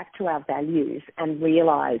come back to our values and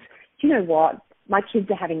realize, do you know what, my kids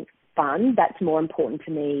are having fun, that's more important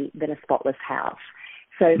to me than a spotless house,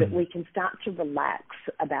 so that we can start to relax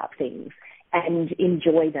about things and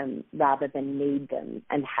enjoy them rather than need them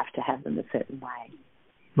and have to have them a certain way.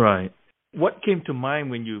 Right. What came to mind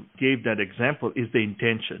when you gave that example is the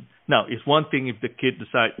intention. Now, it's one thing if the kid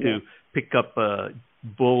decides to pick up a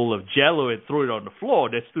bowl of Jell-O and throw it on the floor.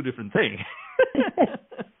 That's two different things.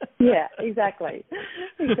 Yeah, exactly.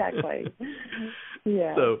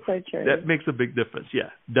 Yeah, so true. That makes a big difference.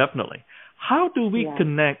 Yeah, definitely. How do we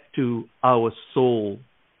connect to our soul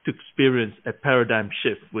to experience a paradigm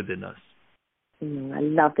shift within us? I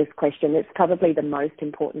love this question. It's probably the most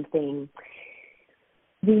important thing.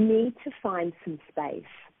 We need to find some space.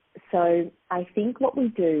 So I think what we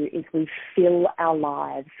do is we fill our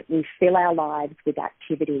lives with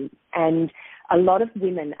activity. And a lot of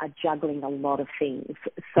women are juggling a lot of things.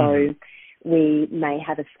 So we may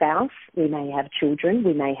have a spouse, we may have children,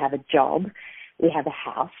 we may have a job, we have a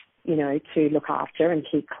house, to look after and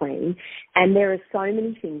keep clean. And there are so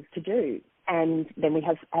many things to do. And then we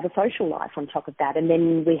have a social life on top of that. And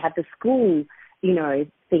then we have the school,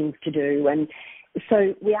 things to do. And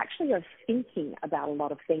so we actually are thinking about a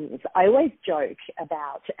lot of things. I always joke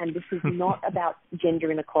about, and this is not about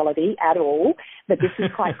gender inequality at all, but this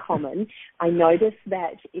is quite common. I noticed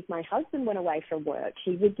that if my husband went away for work,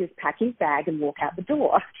 he would just pack his bag and walk out the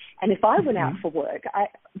door. And if I went away for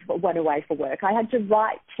work, I had to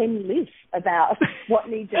write 10 lists about what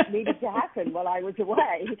needed to happen while I was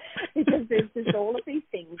away, because there's just all of these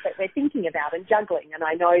things that we're thinking about and juggling. And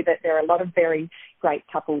I know that there are a lot of very great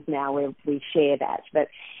couples now where we share that. But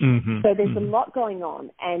so there's a lot going on,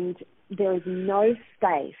 and there is no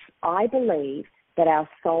space, I believe, that our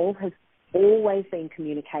soul has always been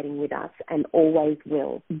communicating with us and always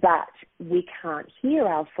will. But we can't hear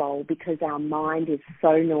our soul because our mind is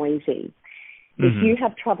so noisy. If you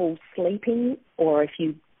have trouble sleeping, or if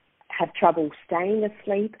you have trouble staying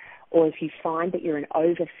asleep, or if you find that you're an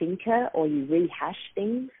overthinker or you rehash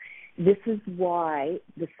things, this is why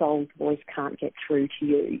the soul's voice can't get through to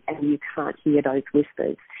you and you can't hear those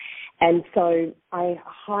whispers. And so I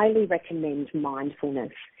highly recommend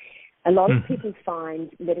mindfulness. A lot of people find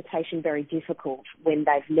meditation very difficult when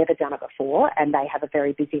they've never done it before and they have a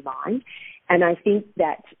very busy mind. And I think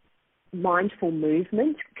that mindful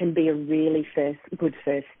movement can be a really good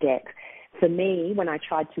first step. For me, when I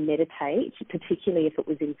tried to meditate, particularly if it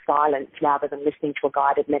was in silence rather than listening to a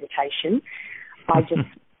guided meditation, I just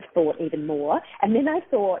thought even more. And then I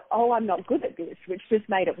thought, oh, I'm not good at this, which just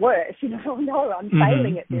made it worse. You know, no, I'm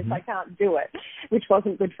failing at this. I can't do it, which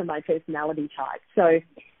wasn't good for my personality type. So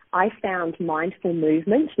I found mindful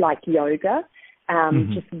movement like yoga,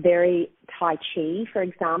 just very Tai Chi, for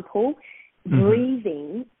example,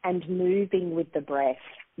 breathing and moving with the breath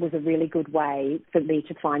was a really good way for me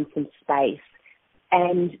to find some space.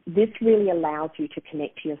 And this really allows you to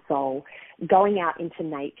connect to your soul. Going out into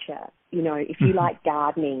nature, you know, if you like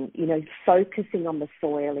gardening, you know, focusing on the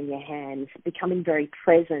soil in your hands, becoming very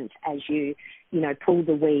present as you know, pull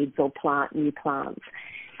the weeds or plant new plants.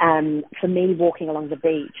 For me, walking along the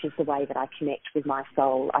beach is the way that I connect with my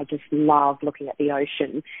soul. I just love looking at the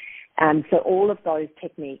ocean. So all of those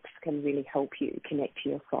techniques can really help you connect to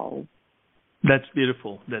your soul. That's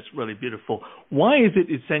beautiful. That's really beautiful. Why is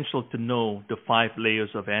it essential to know the 5 layers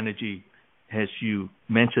of energy, as you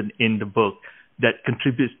mentioned in the book, that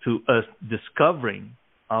contributes to us discovering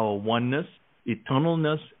our oneness,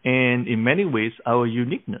 eternalness, and in many ways, our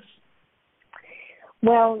uniqueness?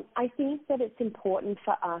 Well, I think that it's important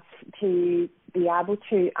for us to be able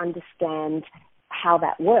to understand how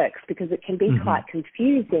that works, because it can be quite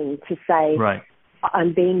confusing to say,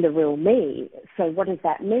 I'm being the real me. So what does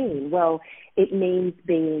that mean? Well, it means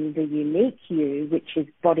being the unique you, which is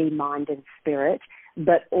body, mind, and spirit,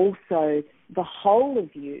 but also the whole of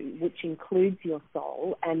you, which includes your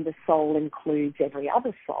soul, and the soul includes every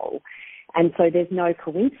other soul. And so there's no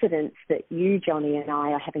coincidence that you, Johnny, and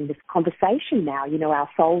I are having this conversation now. You know, our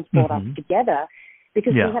souls brought us together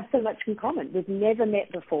because we have so much in common. We've never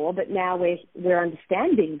met before, but now we're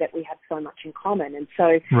understanding that we have so much in common. And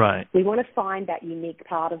so we want to find that unique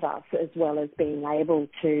part of us, as well as being able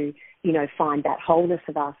to, you know, find that wholeness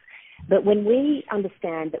of us. But when we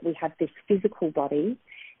understand that we have this physical body,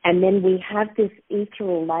 and then we have this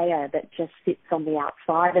ethereal layer that just sits on the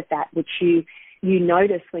outside of that, which you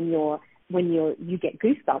notice when you get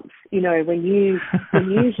goosebumps. You know, when you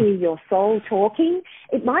hear your soul talking,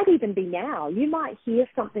 it might even be now. You might hear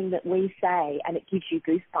something that we say and it gives you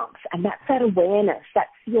goosebumps, and that's that awareness. That's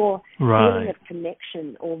your feeling of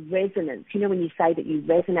connection or resonance. You know, when you say that you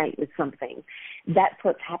resonate with something, that's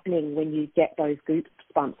what's happening when you get those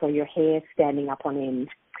goosebumps or your hair standing up on end.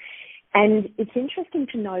 And it's interesting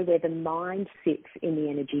to know where the mind sits in the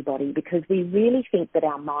energy body, because we really think that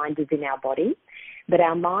our mind is in our body, but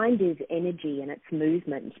our mind is energy and it's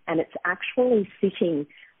movement, and it's actually sitting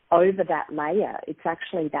over that layer. It's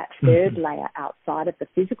actually that third layer outside of the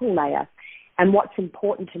physical layer. And what's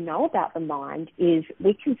important to know about the mind is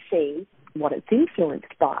we can see what it's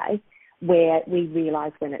influenced by, where we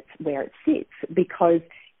realize where it sits, because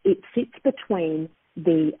it sits between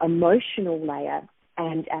the emotional layer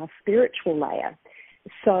and our spiritual layer.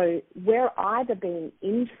 So we're either being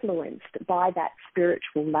influenced by that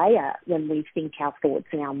spiritual layer when we think our thoughts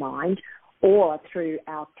in our mind, or through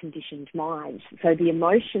our conditioned mind. So the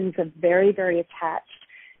emotions are very, very attached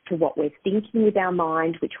to what we're thinking with our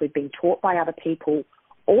mind, which we've been taught by other people,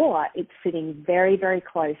 or it's sitting very, very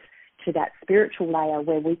close to that spiritual layer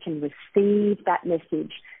where we can receive that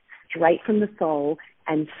message straight from the soul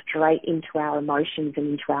and straight into our emotions and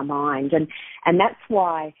into our mind. And that's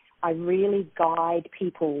why I really guide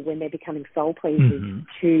people when they're becoming soul pleasers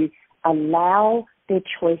to allow their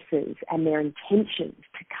choices and their intentions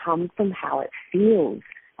to come from how it feels.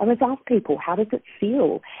 I always ask people, how does it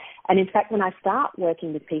feel? And in fact, when I start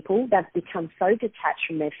working with people, they've become so detached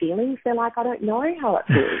from their feelings, they're like, I don't know how it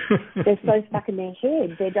feels. They're so stuck in their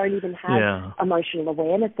head, they don't even have emotional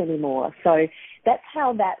awareness anymore. So that's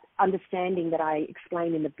how that understanding that I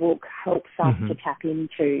explain in the book helps us to tap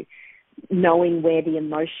into knowing where the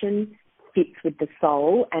emotion fits with the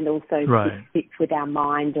soul, and also fits with our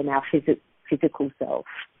mind and our physical self.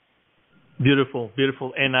 Beautiful,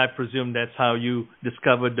 beautiful. And I presume that's how you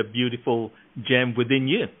discovered the beautiful gem within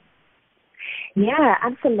you. Yeah,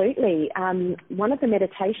 absolutely. One of the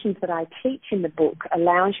meditations that I teach in the book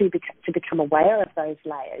allows you to become aware of those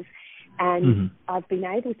layers. And I've been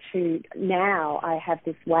able to, now I have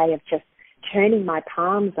this way of just turning my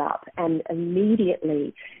palms up and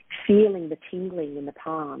immediately feeling the tingling in the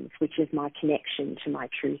palms, which is my connection to my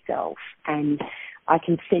true self. And I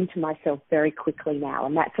can center myself very quickly now,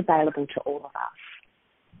 and that's available to all of us.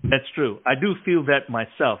 That's true. I do feel that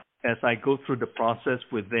myself as I go through the process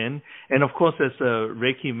within. And of course, as a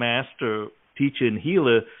Reiki master, teacher, and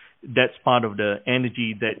healer, that's part of the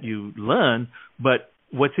energy that you learn. But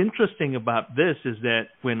what's interesting about this is that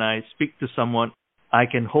when I speak to someone, I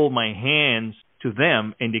can hold my hands to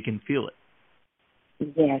them and they can feel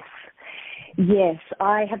it. Yes. Yes,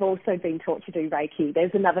 I have also been taught to do Reiki.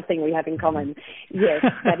 There's another thing we have in common. Yes,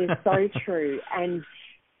 that is so true.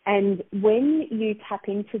 And when you tap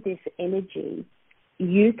into this energy,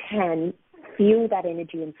 you can feel that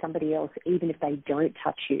energy in somebody else even if they don't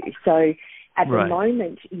touch you. So at the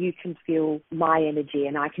moment, you can feel my energy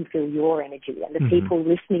and I can feel your energy, and the people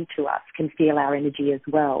listening to us can feel our energy as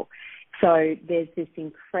well. So there's this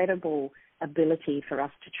incredible ability for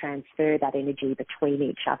us to transfer that energy between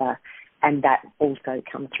each other, and that also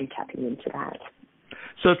comes through tapping into that.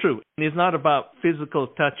 So true. It's not about physical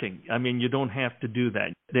touching. I mean, you don't have to do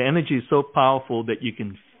that. The energy is so powerful that you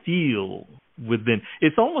can feel within.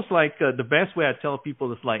 It's almost like the best way I tell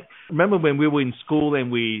people is like, remember when we were in school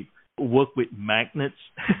and we worked with magnets?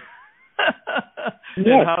 Yes.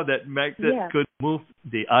 And how that magnet could move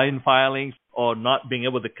the iron filings or not being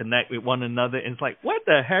able to connect with one another. And it's like, what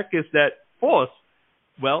the heck is that force?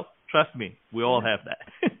 Well, trust me, we all have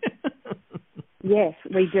that. Yes,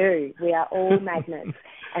 we do. We are all magnets.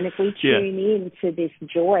 And if we tune in to this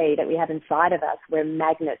joy that we have inside of us, we're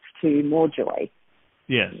magnets to more joy.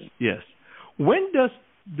 Yes, yes. When does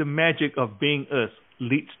the magic of being us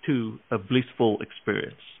lead to a blissful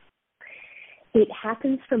experience? It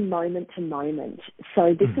happens from moment to moment.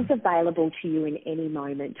 So this is available to you in any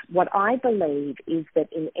moment. What I believe is that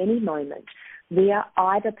in any moment, we are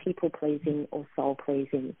either people-pleasing or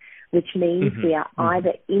soul-pleasing, which means we are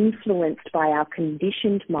either influenced by our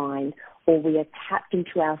conditioned mind or we are tapped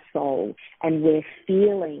into our soul and we're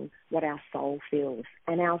feeling what our soul feels.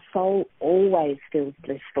 And our soul always feels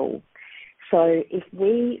blissful. So if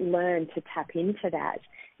we learn to tap into that,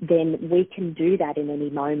 then we can do that in any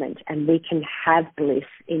moment and we can have bliss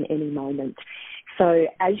in any moment. So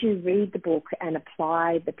as you read the book and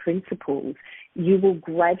apply the principles, you will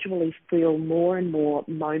gradually feel more and more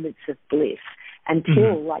moments of bliss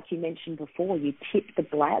until, like you mentioned before, you tip the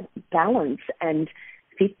balance and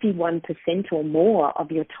 51% or more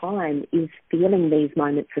of your time is feeling these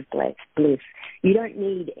moments of bliss. You don't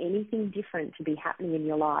need anything different to be happening in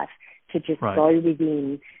your life to just go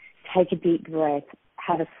within, take a deep breath,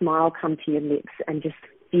 have a smile come to your lips and just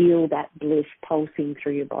feel that bliss pulsing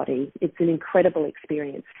through your body. It's an incredible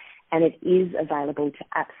experience, and it is available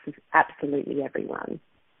to absolutely everyone.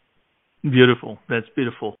 Beautiful. That's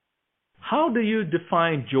beautiful. How do you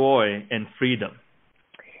define joy and freedom?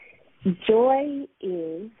 Joy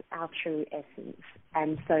is our true essence.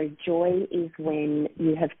 And so joy is when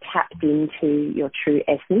you have tapped into your true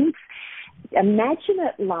essence. Imagine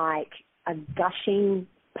it like a gushing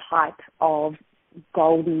pipe of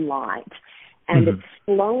golden light, and it's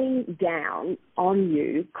flowing down on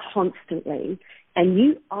you constantly, and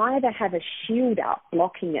you either have a shield up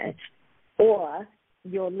blocking it, or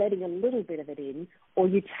you're letting a little bit of it in, or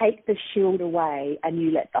you take the shield away and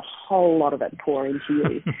you let the whole lot of it pour into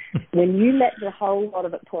you. When you let the whole lot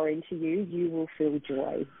of it pour into you, you will feel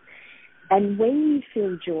joy. And when you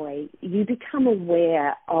feel joy, you become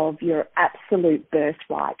aware of your absolute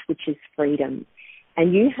birthright, which is freedom.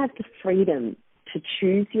 And you have the freedom to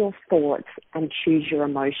choose your thoughts and choose your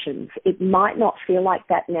emotions. It might not feel like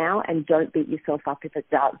that now, and don't beat yourself up if it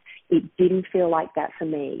does. It didn't feel like that for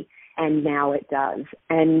me, and now it does.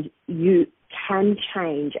 And you can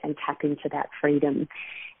change and tap into that freedom.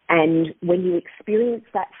 And when you experience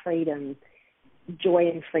that freedom, joy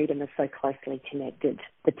and freedom are so closely connected.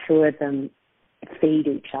 The two of them feed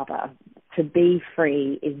each other. To be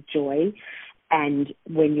free is joy, and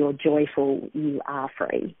when you're joyful, you are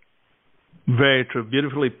free. Very true.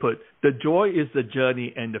 Beautifully put. The joy is the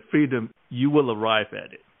journey, and the freedom, you will arrive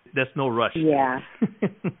at it. There's no rush. Yeah.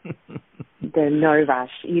 There's no rush.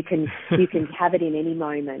 You can have it in any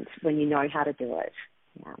moment when you know how to do it.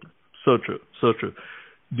 Yeah. So true. So true.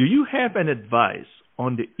 Do you have an advice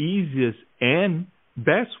on the easiest and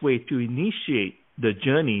best way to initiate the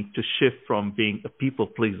journey to shift from being a people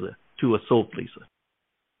pleaser to a soul pleaser?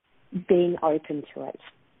 Being open to it.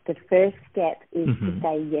 The first step is to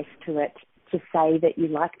say yes to it, to say that you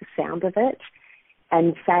like the sound of it,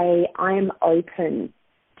 and say, I am open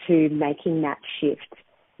to making that shift.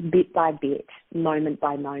 bit by bit, moment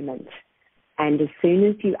by moment. And as soon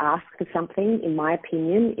as you ask for something, in my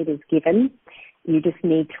opinion, it is given. You just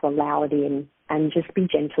need to allow it in and just be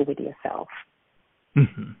gentle with yourself.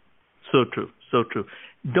 Mm-hmm. So true, so true.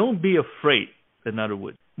 Don't be afraid, in other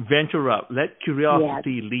words. Venture out. Let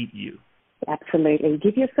curiosity lead you. Absolutely.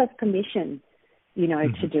 Give yourself permission,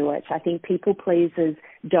 to do it. I think people pleasers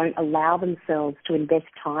don't allow themselves to invest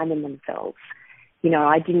time in themselves.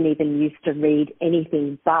 I didn't even used to read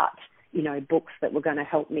anything but, books that were going to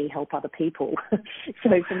help me help other people. So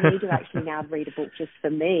for me to actually now read a book just for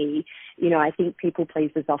me, I think people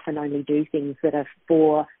pleasers often only do things that are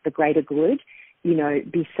for the greater good.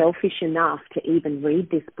 Be selfish enough to even read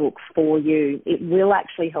this book for you. It will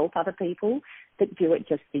actually help other people, but do it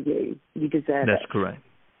just for you. You deserve it. That's correct.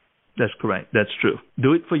 That's correct. That's true.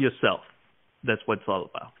 Do it for yourself. That's what it's all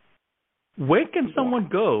about. Where can someone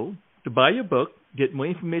go to buy your book, get more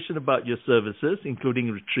information about your services, including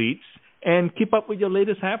retreats, and keep up with your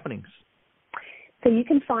latest happenings? So you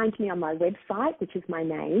can find me on my website, which is my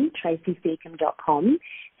name, tracysecombe.com,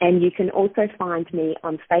 and you can also find me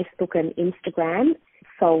on Facebook and Instagram,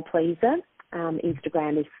 Soul Pleaser.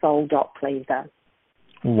 Instagram is soul.pleaser.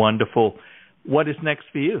 Wonderful. What is next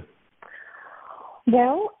for you?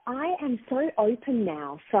 Well, I am so open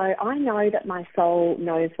now. So I know that my soul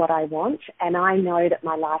knows what I want, and I know that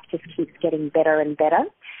my life just keeps getting better and better.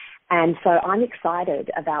 And so I'm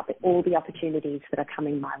excited about all the opportunities that are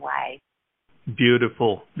coming my way.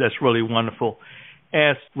 Beautiful. That's really wonderful.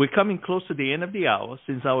 As we're coming close to the end of the hour,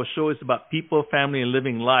 since our show is about people, family, and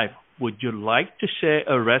living life, would you like to share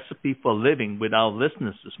a recipe for living with our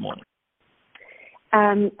listeners this morning?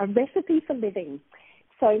 A recipe for living.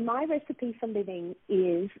 So my recipe for living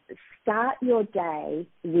is start your day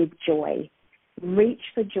with joy. Reach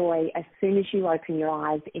for joy as soon as you open your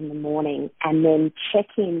eyes in the morning, and then check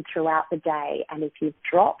in throughout the day. And if you've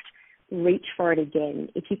dropped, reach for it again.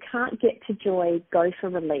 If you can't get to joy, go for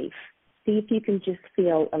relief. See if you can just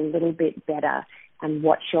feel a little bit better and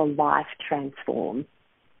watch your life transform.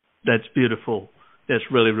 That's beautiful. That's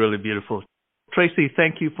really, really beautiful. Tracy,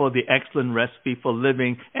 thank you for the excellent recipe for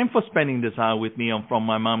living and for spending this hour with me on From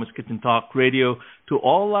My Mama's Kitchen Talk Radio. To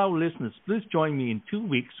all our listeners, please join me in 2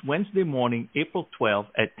 weeks, Wednesday morning, April 12th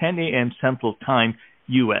at 10 a.m. Central Time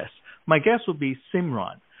U.S. My guest will be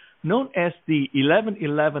Simran, known as the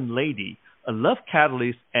 1111 Lady, a love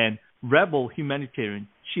catalyst and rebel humanitarian.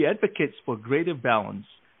 She advocates for greater balance,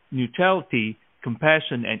 neutrality,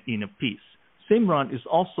 compassion, and inner peace. Simran is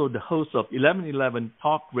also the host of 1111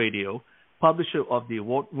 Talk Radio, publisher of the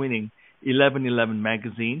award-winning 1111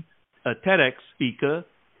 magazine, a TEDx speaker,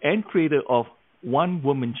 and creator of One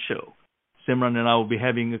Woman Show. Simran and I will be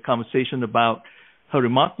having a conversation about her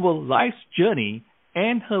remarkable life's journey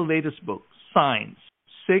and her latest book, Signs,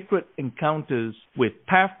 Sacred Encounters with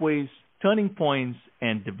Pathways, Turning Points,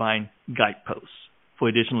 and Divine Guideposts. For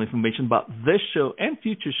additional information about this show and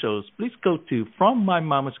future shows, please go to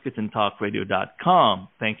FromMyMamaskitchenTalkRadio.com.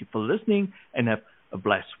 Thank you for listening and have a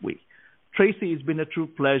blessed week. Tracy, it's been a true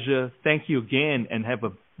pleasure. Thank you again and have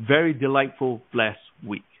a very delightful, blessed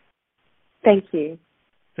week. Thank you.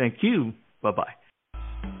 Thank you. Bye-bye.